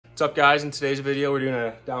What's up, guys? In today's video, we're doing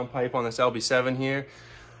a downpipe on this LB7 here.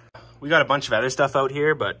 We got a bunch of other stuff out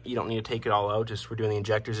here, but you don't need to take it all out. Just we're doing the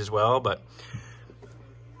injectors as well. But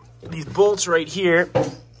these bolts right here,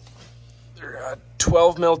 they're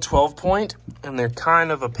 12 mil 12 point, and they're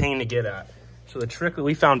kind of a pain to get at. So the trick that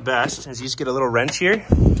we found best is you just get a little wrench here.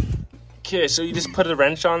 Okay, so you just put a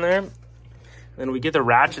wrench on there, then we get the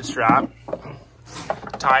ratchet strap,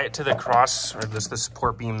 tie it to the cross, or just the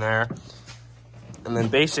support beam there. And then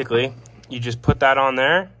basically, you just put that on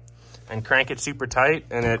there and crank it super tight,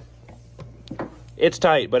 and it's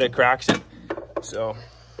tight, but it cracks it. So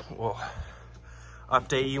we'll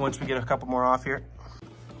update you once we get a couple more off here.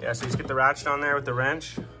 Yeah, so you just get the ratchet on there with the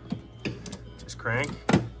wrench. Just crank.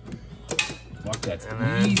 Fuck, that's and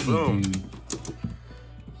then easy, boom. dude.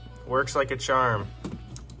 Works like a charm.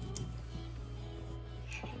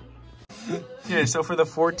 Okay, so for the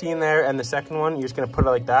 14 there and the second one, you're just gonna put it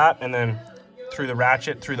like that, and then through the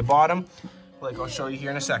ratchet, through the bottom, like I'll show you here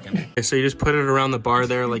in a second. Okay, so you just put it around the bar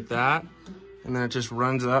there like that, and then it just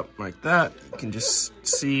runs up like that. You can just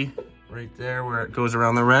see right there where it goes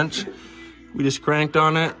around the wrench. We just cranked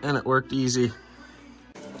on it, and it worked easy.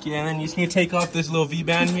 Okay, and then you just need to take off this little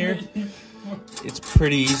V-band here. It's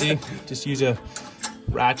pretty easy. Just use a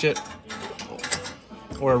ratchet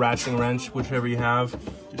or a ratcheting wrench, whichever you have.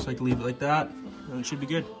 Just like leave it like that, and it should be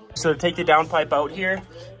good. So to take the downpipe out here,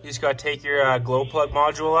 you just gotta take your glow plug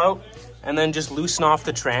module out, and then just loosen off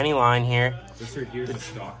the tranny line here. This right here is the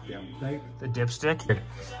stock downpipe. The dipstick.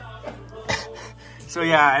 So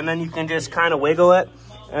yeah, and then you can just kind of wiggle it,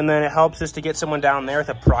 and then it helps us to get someone down there with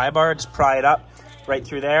a pry bar. Just pry it up right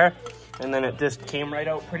through there, and then it just came right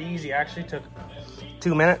out pretty easy. Actually took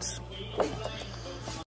 2 minutes.